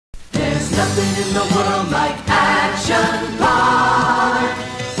nothing in the world like Action Park.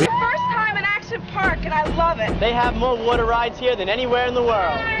 First time in Action Park, and I love it. They have more water rides here than anywhere in the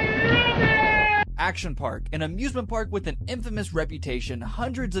world. Action Park, an amusement park with an infamous reputation,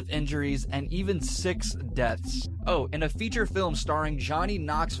 hundreds of injuries, and even 6 deaths. Oh, and a feature film starring Johnny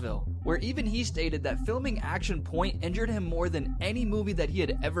Knoxville, where even he stated that filming Action Point injured him more than any movie that he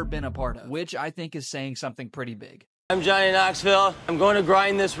had ever been a part of, which I think is saying something pretty big. I'm Johnny Knoxville. I'm going to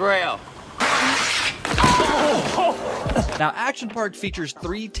grind this rail. Now, Action Park features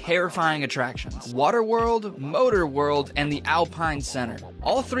 3 terrifying attractions: Water World, Motor World, and the Alpine Center,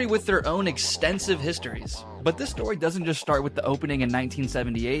 all 3 with their own extensive histories. But this story doesn't just start with the opening in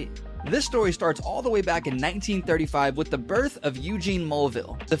 1978. This story starts all the way back in 1935 with the birth of Eugene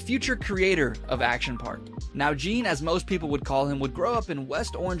Mulville, the future creator of Action Park. Now, Gene, as most people would call him, would grow up in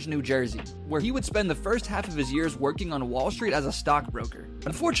West Orange, New Jersey, where he would spend the first half of his years working on Wall Street as a stockbroker.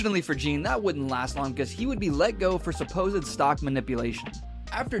 Unfortunately for Gene, that wouldn't last long because he would be let go for supposed stock manipulation.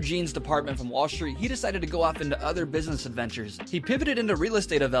 After Gene's department from Wall Street, he decided to go off into other business adventures. He pivoted into real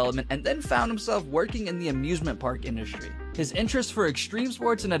estate development and then found himself working in the amusement park industry. His interest for extreme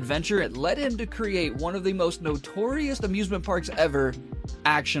sports and adventure led him to create one of the most notorious amusement parks ever,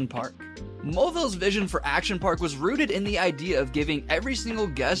 Action Park. Mulville's vision for Action Park was rooted in the idea of giving every single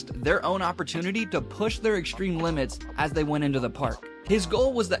guest their own opportunity to push their extreme limits as they went into the park. His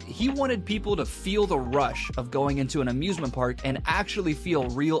goal was that he wanted people to feel the rush of going into an amusement park and actually feel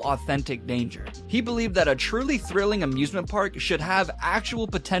real, authentic danger. He believed that a truly thrilling amusement park should have actual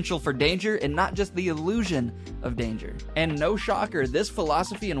potential for danger and not just the illusion of danger. And no shocker, this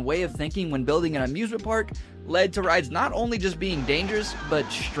philosophy and way of thinking when building an amusement park led to rides not only just being dangerous,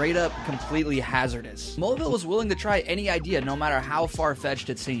 but straight up completely hazardous. Mulville was willing to try any idea no matter how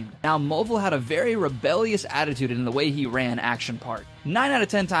far-fetched it seemed. Now, Mulville had a very rebellious attitude in the way he ran Action Park. 9 out of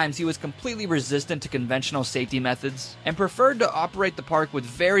 10 times he was completely resistant to conventional safety methods and preferred to operate the park with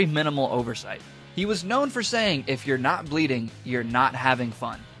very minimal oversight. He was known for saying, "If you're not bleeding, you're not having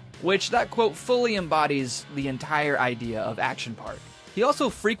fun," which that quote fully embodies the entire idea of Action Park. He also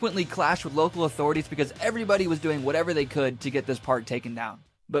frequently clashed with local authorities because everybody was doing whatever they could to get this park taken down.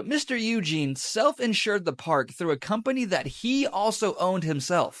 But Mr. Eugene self-insured the park through a company that he also owned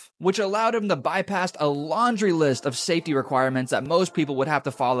himself, which allowed him to bypass a laundry list of safety requirements that most people would have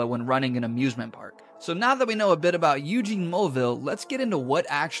to follow when running an amusement park. So now that we know a bit about Eugene Mulville, let's get into what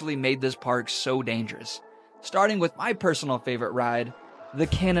actually made this park so dangerous. Starting with my personal favorite ride, the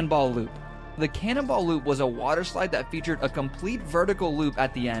Cannonball Loop. The Cannonball Loop was a water slide that featured a complete vertical loop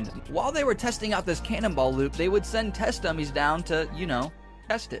at the end. While they were testing out this Cannonball Loop, they would send test dummies down to,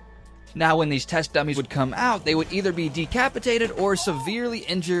 test it. Now, when these test dummies would come out, they would either be decapitated or severely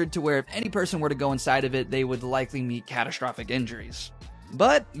injured to where if any person were to go inside of it, they would likely meet catastrophic injuries.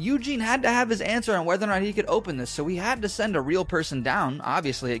 But Eugene had to have his answer on whether or not he could open this, so he had to send a real person down.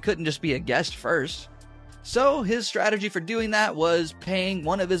 Obviously, it couldn't just be a guest first. So his strategy for doing that was paying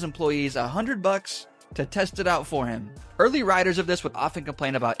one of his employees $100 to test it out for him. Early riders of this would often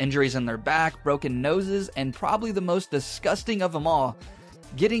complain about injuries in their back, broken noses, and probably the most disgusting of them all,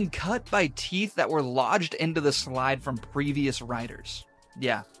 getting cut by teeth that were lodged into the slide from previous riders.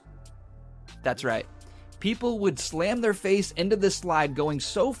 Yeah, that's right. People would slam their face into this slide going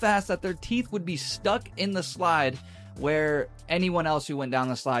so fast that their teeth would be stuck in the slide, where anyone else who went down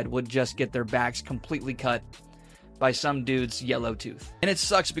the slide would just get their backs completely cut by some dude's yellow tooth. And it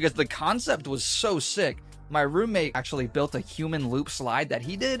sucks because the concept was so sick. My roommate actually built a human loop slide that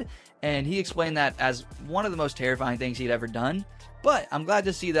he did, and he explained that as one of the most terrifying things he'd ever done. But I'm glad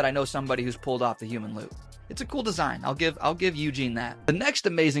to see that I know somebody who's pulled off the human loop. It's a cool design. I'll give Eugene that. The next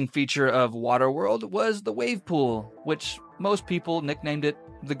amazing feature of Waterworld was the wave pool, which most people nicknamed it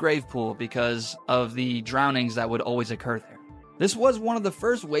the grave pool because of the drownings that would always occur there. This was one of the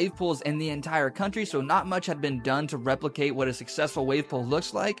first wave pools in the entire country, so not much had been done to replicate what a successful wave pool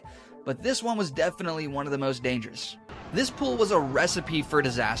looks like, but this one was definitely one of the most dangerous. This pool was a recipe for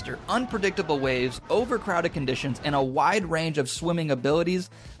disaster. Unpredictable waves, overcrowded conditions, and a wide range of swimming abilities.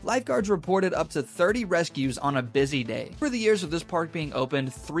 Lifeguards reported up to 30 rescues on a busy day. For the years of this park being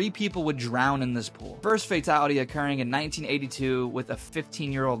opened, 3 people would drown in this pool. First fatality occurring in 1982 with a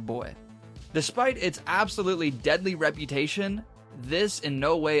 15-year-old boy. Despite its absolutely deadly reputation, this in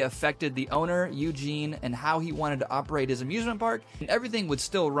no way affected the owner, Eugene, and how he wanted to operate his amusement park, and everything would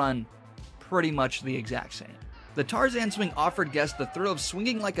still run pretty much the exact same. The Tarzan swing offered guests the thrill of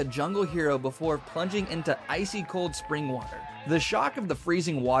swinging like a jungle hero before plunging into icy cold spring water. The shock of the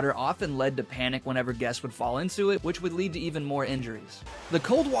freezing water often led to panic whenever guests would fall into it, which would lead to even more injuries. The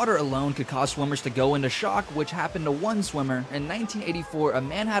cold water alone could cause swimmers to go into shock, which happened to one swimmer. In 1984, a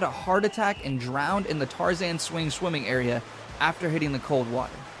man had a heart attack and drowned in the Tarzan swing swimming area after hitting the cold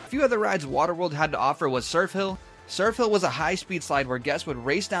water. A few other rides Waterworld had to offer was Surf Hill. Surf Hill was a high-speed slide where guests would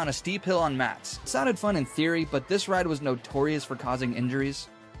race down a steep hill on mats. It sounded fun in theory, but this ride was notorious for causing injuries.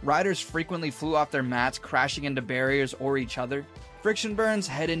 Riders frequently flew off their mats, crashing into barriers or each other. Friction burns,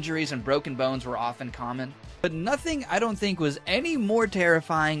 head injuries, and broken bones were often common. But nothing, I don't think, was any more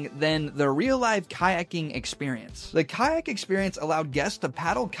terrifying than the real-life kayaking experience. The kayak experience allowed guests to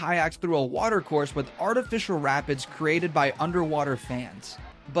paddle kayaks through a watercourse with artificial rapids created by underwater fans.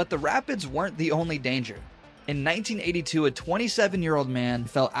 But the rapids weren't the only danger. In 1982, a 27-year-old man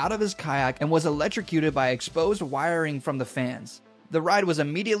fell out of his kayak and was electrocuted by exposed wiring from the fans. The ride was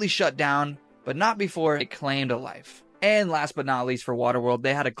immediately shut down, but not before it claimed a life. And last but not least for Waterworld,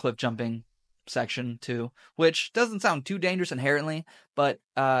 they had a cliff jumping section too, which doesn't sound too dangerous inherently, but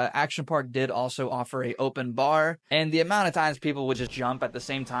Action Park did also offer an open bar, and the amount of times people would just jump at the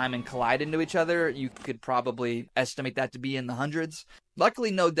same time and collide into each other, you could probably estimate that to be in the hundreds.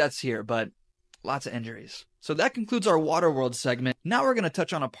 Luckily, no deaths here, but lots of injuries. So that concludes our Waterworld segment. Now we're going to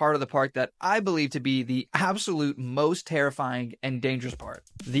touch on a part of the park that I believe to be the absolute most terrifying and dangerous part.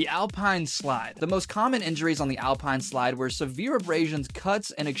 The Alpine Slide. The most common injuries on the Alpine Slide were severe abrasions, cuts,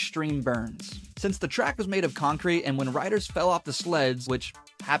 and extreme burns. Since the track was made of concrete and when riders fell off the sleds, which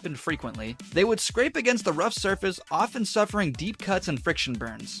happened frequently, they would scrape against the rough surface, often suffering deep cuts and friction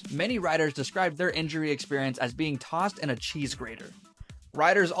burns. Many riders described their injury experience as being tossed in a cheese grater.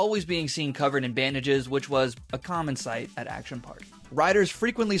 Riders always being seen covered in bandages, which was a common sight at Action Park. Riders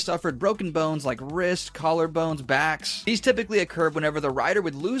frequently suffered broken bones like wrists, collarbones, backs. These typically occurred whenever the rider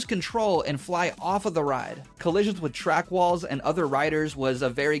would lose control and fly off of the ride. Collisions with track walls and other riders was a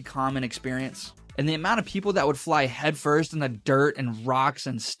very common experience. And the amount of people that would fly headfirst in the dirt and rocks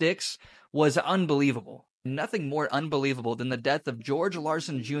and sticks was unbelievable. Nothing more unbelievable than the death of George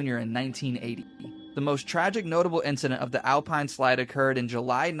Larson Jr. in 1980. The most tragic notable incident of the Alpine Slide occurred in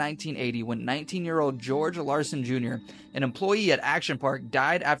July 1980 when 19-year-old George Larson Jr., an employee at Action Park,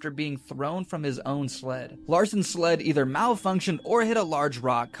 died after being thrown from his own sled. Larson's sled either malfunctioned or hit a large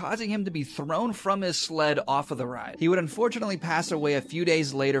rock, causing him to be thrown from his sled off of the ride. He would unfortunately pass away a few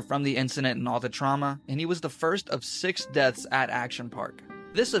days later from the incident and all the trauma, and he was the first of 6 deaths at Action Park.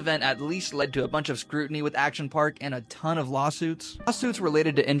 This event at least led to a bunch of scrutiny with Action Park and a ton of lawsuits. Lawsuits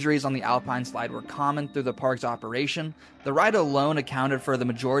related to injuries on the Alpine Slide were common through the park's operation. The ride alone accounted for the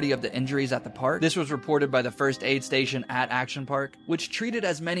majority of the injuries at the park. This was reported by the first aid station at Action Park, which treated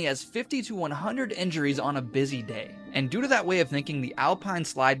as many as 50 to 100 injuries on a busy day. And due to that way of thinking, the Alpine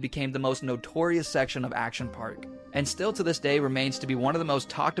Slide became the most notorious section of Action Park, and still to this day remains to be one of the most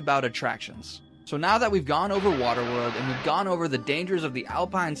talked about attractions. So now that we've gone over Waterworld and we've gone over the dangers of the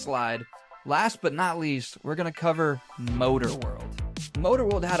Alpine Slide, last but not least, we're going to cover Motorworld.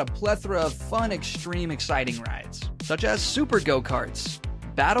 Motorworld had a plethora of fun, extreme, exciting rides, such as super go-karts,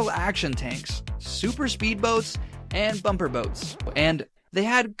 battle action tanks, super speedboats, and bumper boats. And they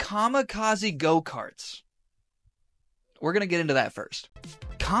had kamikaze go-karts. We're going to get into that first.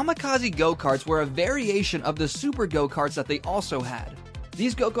 Kamikaze go-karts were a variation of the super go-karts that they also had.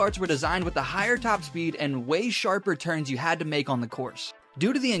 These go-karts were designed with the higher top speed and way sharper turns you had to make on the course.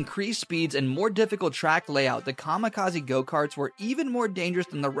 Due to the increased speeds and more difficult track layout, the kamikaze go-karts were even more dangerous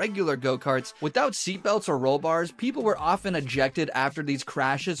than the regular go-karts. Without seatbelts or roll bars, people were often ejected after these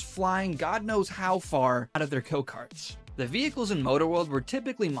crashes, flying God knows how far out of their go-karts. The vehicles in Motorworld were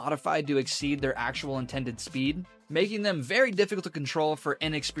typically modified to exceed their actual intended speed, making them very difficult to control for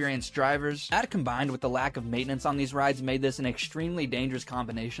inexperienced drivers. That combined with the lack of maintenance on these rides made this an extremely dangerous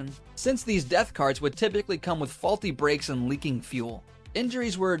combination, since these death carts would typically come with faulty brakes and leaking fuel.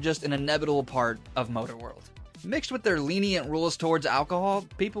 Injuries were just an inevitable part of Motorworld. Mixed with their lenient rules towards alcohol,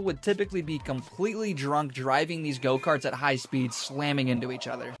 people would typically be completely drunk driving these go-karts at high speeds, slamming into each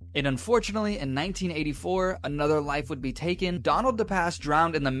other. And unfortunately, in 1984, another life would be taken. Donald DePass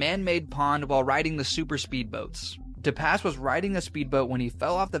drowned in the man-made pond while riding the super speedboats. DePass was riding the speedboat when he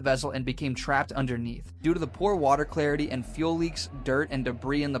fell off the vessel and became trapped underneath. Due to the poor water clarity and fuel leaks, dirt, and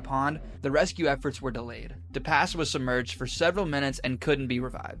debris in the pond, the rescue efforts were delayed. DePass was submerged for several minutes and couldn't be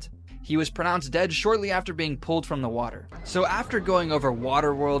revived. He was pronounced dead shortly after being pulled from the water. So after going over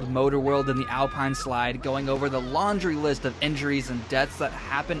Waterworld, Motorworld, and the Alpine Slide, going over the laundry list of injuries and deaths that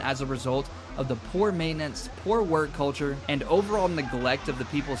happen as a result of the poor maintenance, poor work culture, and overall neglect of the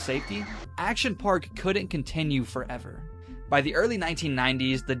people's safety, Action Park couldn't continue forever. By the early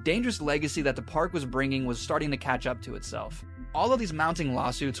 1990s, the dangerous legacy that the park was bringing was starting to catch up to itself. All of these mounting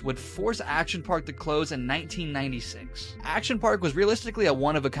lawsuits would force Action Park to close in 1996. Action Park was realistically a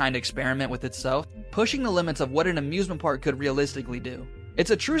one-of-a-kind experiment with itself, pushing the limits of what an amusement park could realistically do. It's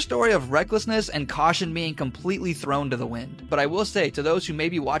a true story of recklessness and caution being completely thrown to the wind. But I will say, to those who may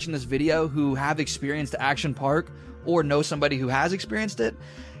be watching this video who have experienced Action Park, or know somebody who has experienced it,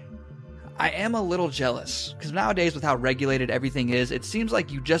 I am a little jealous, because nowadays with how regulated everything is, it seems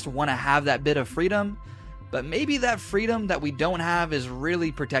like you just want to have that bit of freedom, but maybe that freedom that we don't have is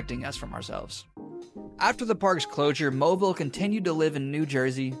really protecting us from ourselves. After the park's closure, Moville continued to live in New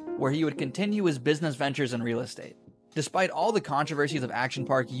Jersey, where he would continue his business ventures in real estate. Despite all the controversies of Action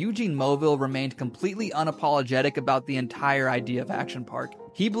Park, Eugene Moville remained completely unapologetic about the entire idea of Action Park.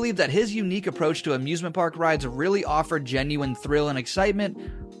 He believed that his unique approach to amusement park rides really offered genuine thrill and excitement,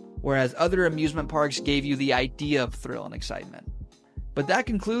 whereas other amusement parks gave you the idea of thrill and excitement. But that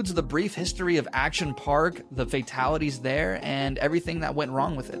concludes the brief history of Action Park, the fatalities there, and everything that went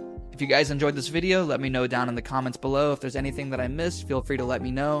wrong with it. If you guys enjoyed this video, let me know down in the comments below. If there's anything that I missed, feel free to let me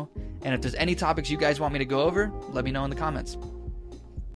know. And if there's any topics you guys want me to go over, let me know in the comments.